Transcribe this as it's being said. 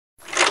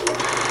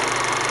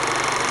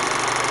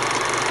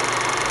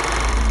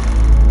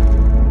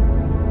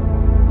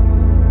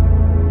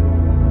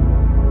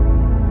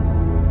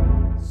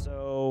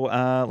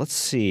let's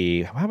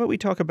see. How about we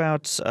talk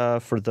about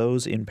For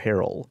Those in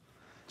Peril?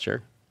 Sure.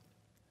 Do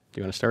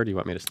you want to start, or do you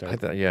want me to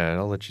start? Yeah,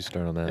 I'll let you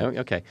start on that.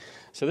 Okay.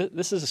 So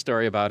this is a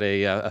story about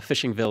a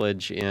fishing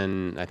village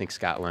in, I think,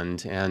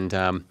 Scotland,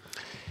 and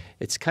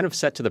it's kind of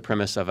set to the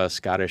premise of a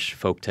Scottish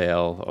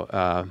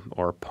folktale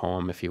or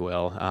poem, if you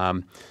will.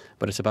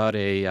 But it's about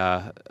a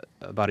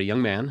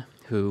young man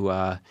who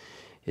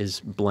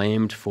is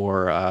blamed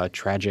for a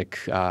tragic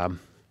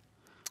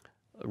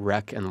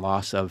wreck and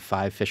loss of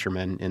 5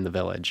 fishermen in the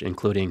village,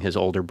 including his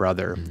older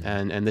brother.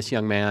 Mm-hmm. And this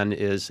young man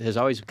has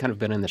always kind of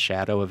been in the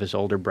shadow of his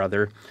older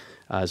brother.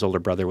 His older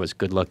brother was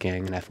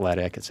good-looking and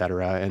athletic, et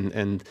cetera.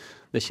 And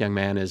this young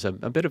man is a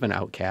bit of an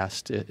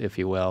outcast, if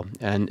you will.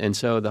 And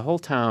so the whole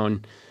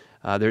town,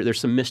 there's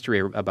some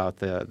mystery about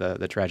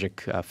the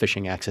tragic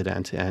fishing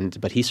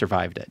accident, but he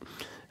survived it.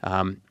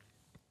 And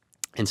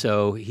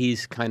so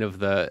he's kind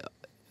of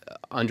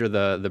under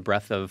the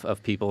breath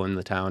of people in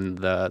the town,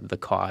 the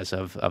cause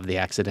of the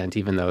accident,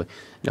 even though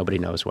nobody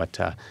knows what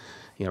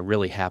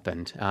really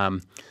happened.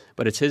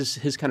 But it's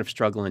his kind of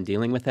struggle in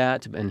dealing with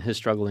that, and his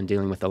struggle in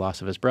dealing with the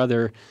loss of his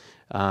brother,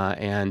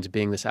 and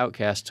being this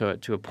outcast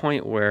to a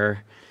point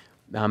where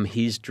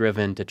he's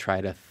driven to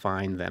try to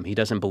find them. He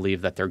doesn't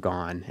believe that they're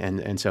gone,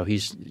 and so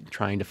he's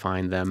trying to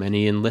find them, and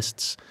he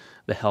enlists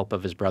the help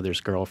of his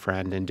brother's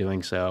girlfriend in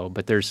doing so.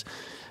 But there's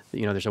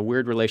a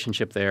weird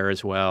relationship there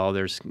as well.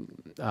 There's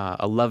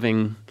a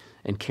loving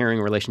and caring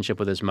relationship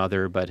with his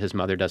mother, but his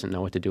mother doesn't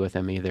know what to do with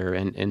him either.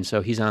 And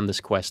so he's on this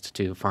quest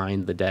to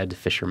find the dead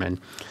fisherman.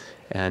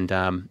 And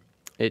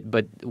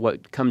but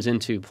what comes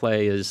into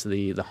play is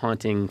the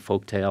haunting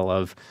folktale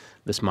of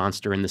this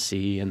monster in the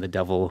sea and the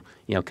devil,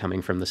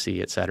 coming from the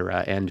sea, et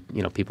cetera. And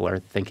people are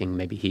thinking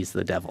maybe he's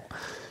the devil.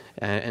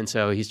 And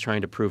so he's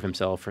trying to prove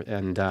himself.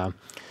 And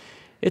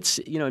it's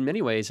in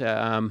many ways.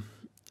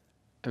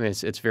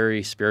 It's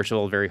very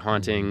spiritual, very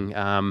haunting.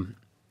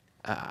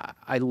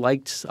 I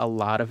liked a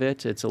lot of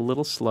it. It's a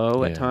little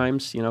slow at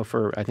times,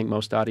 for I think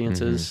most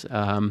audiences.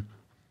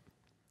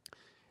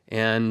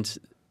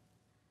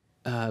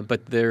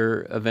 But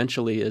there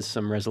eventually is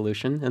some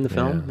resolution in the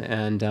film,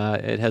 and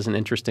it has an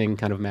interesting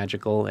kind of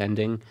magical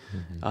ending.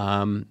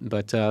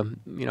 But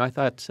I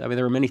thought,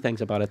 there were many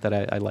things about it that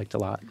I liked a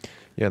lot.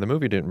 Yeah, the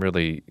movie didn't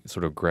really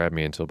sort of grab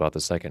me until about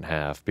the second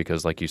half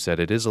because, like you said,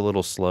 it is a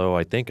little slow.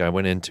 I think I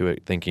went into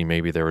it thinking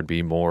maybe there would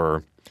be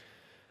more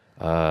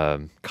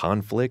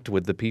conflict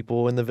with the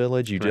people in the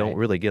village. You don't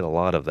really get a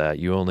lot of that.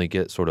 You only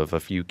get sort of a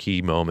few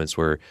key moments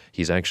where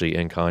he's actually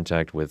in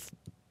contact with,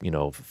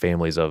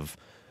 families of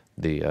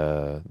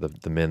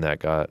the men that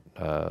got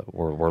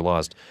were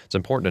lost. It's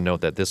important to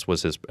note that this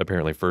was his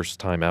apparently first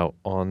time out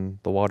on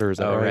the water. Is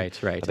that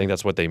right? Right. I think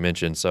that's what they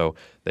mentioned. So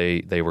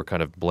they were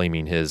kind of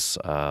blaming his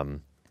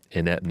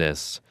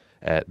ineptness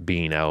at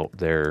being out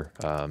there,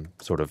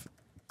 sort of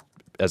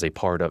as a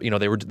part of.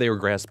 They were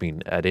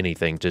grasping at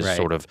anything to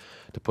sort of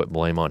to put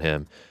blame on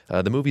him.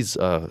 The movie's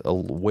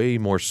way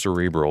more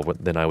cerebral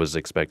than I was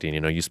expecting.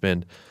 You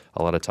spend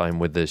a lot of time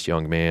with this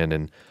young man,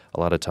 and a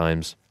lot of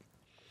times,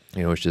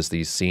 it's just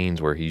these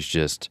scenes where he's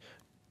just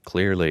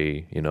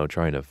clearly,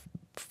 trying to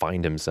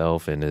find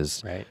himself and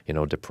is,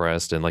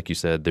 depressed. And like you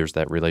said, there's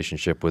that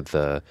relationship with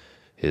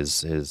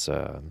his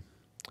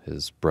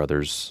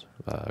brother's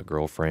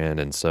girlfriend,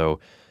 and so,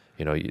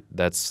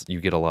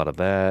 you get a lot of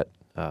that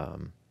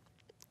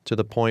to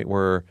the point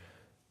where,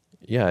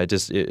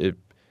 it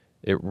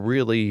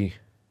really.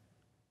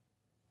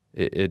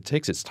 It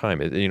takes its time.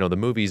 The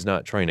movie's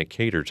not trying to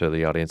cater to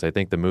the audience. I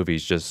think the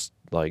movie's just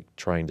like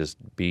trying to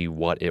be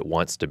what it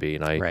wants to be,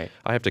 and I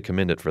have to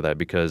commend it for that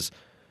because,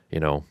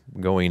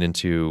 going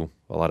into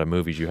a lot of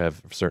movies, you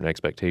have certain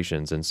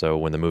expectations, and so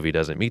when the movie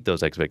doesn't meet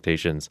those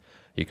expectations,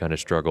 you kind of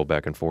struggle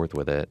back and forth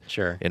with it.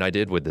 Sure. And I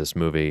did with this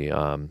movie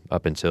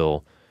up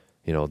until,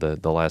 the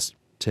last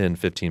 10,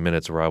 15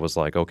 minutes where I was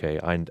like, okay,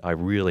 I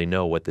really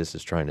know what this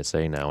is trying to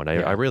say now, and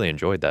I really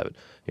enjoyed that,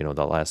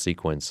 the last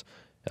sequence.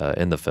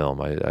 In the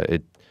film, I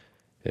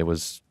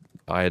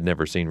had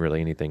never seen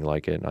really anything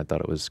like it, and I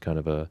thought it was kind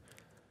of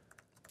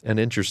an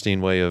interesting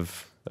way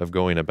of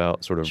going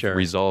about sort of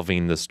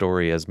resolving the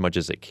story as much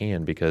as it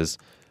can, because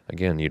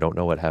again, you don't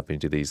know what happened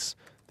to these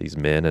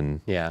men,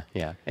 and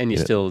and you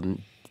still,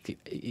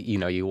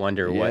 you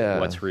wonder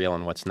what's real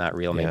and what's not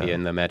real, maybe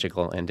in the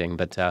magical ending,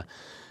 but I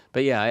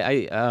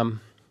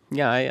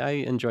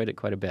enjoyed it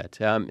quite a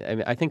bit.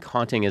 I think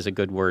haunting is a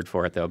good word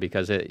for it though,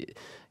 because it,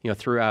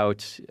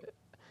 throughout.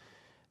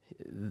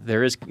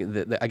 There is,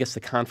 I guess,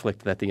 the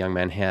conflict that the young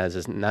man has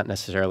is not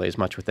necessarily as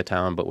much with the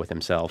town, but with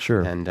himself.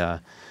 Sure. And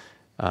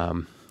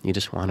you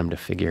just want him to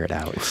figure it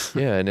out.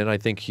 And then I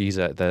think he's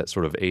at that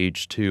sort of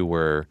age too,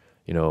 where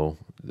you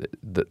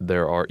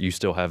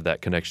still have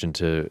that connection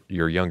to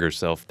your younger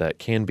self that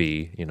can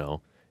be,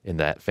 in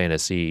that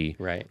fantasy,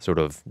 sort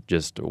of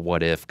just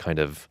what if kind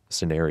of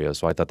scenario.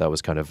 So I thought that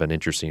was kind of an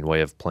interesting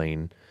way of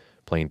playing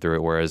through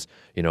it. Whereas,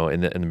 in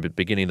the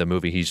beginning of the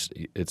movie,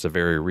 it's a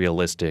very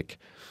realistic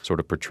sort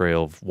of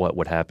portrayal of what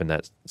would happen in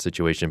that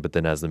situation. But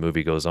then as the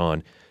movie goes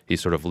on, he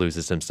sort of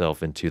loses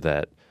himself into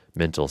that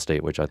mental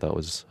state, which I thought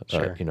was,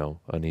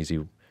 an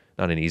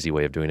not an easy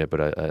way of doing it, but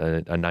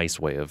a nice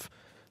way of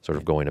sort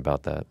of going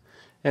about that.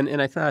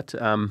 And I thought,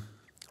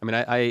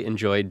 I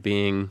enjoyed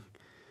being.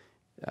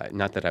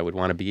 Not that I would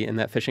want to be in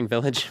that fishing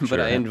village, but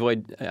Sure.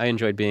 I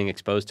enjoyed being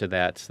exposed to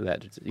that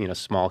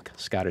small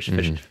Scottish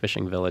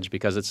fishing village,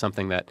 because it's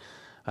something that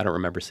I don't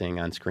remember seeing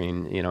on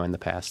screen in the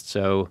past.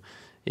 So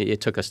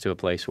it took us to a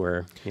place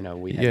where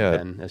we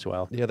hadn't been as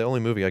well. Yeah, the only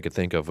movie I could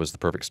think of was The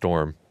Perfect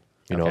Storm,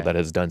 Okay. that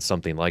has done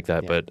something like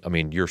that. Yeah. But I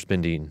mean, you're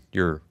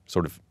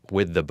sort of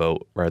with the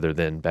boat rather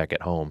than back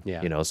at home.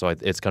 Yeah. So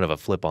it's kind of a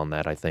flip on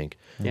that, I think.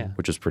 Yeah.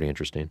 Which is pretty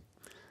interesting.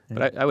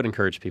 But I would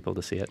encourage people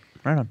to see it.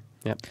 Right on.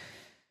 Yep.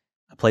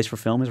 A Place for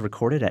Film is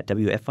recorded at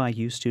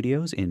WFIU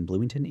Studios in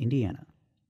Bloomington, Indiana.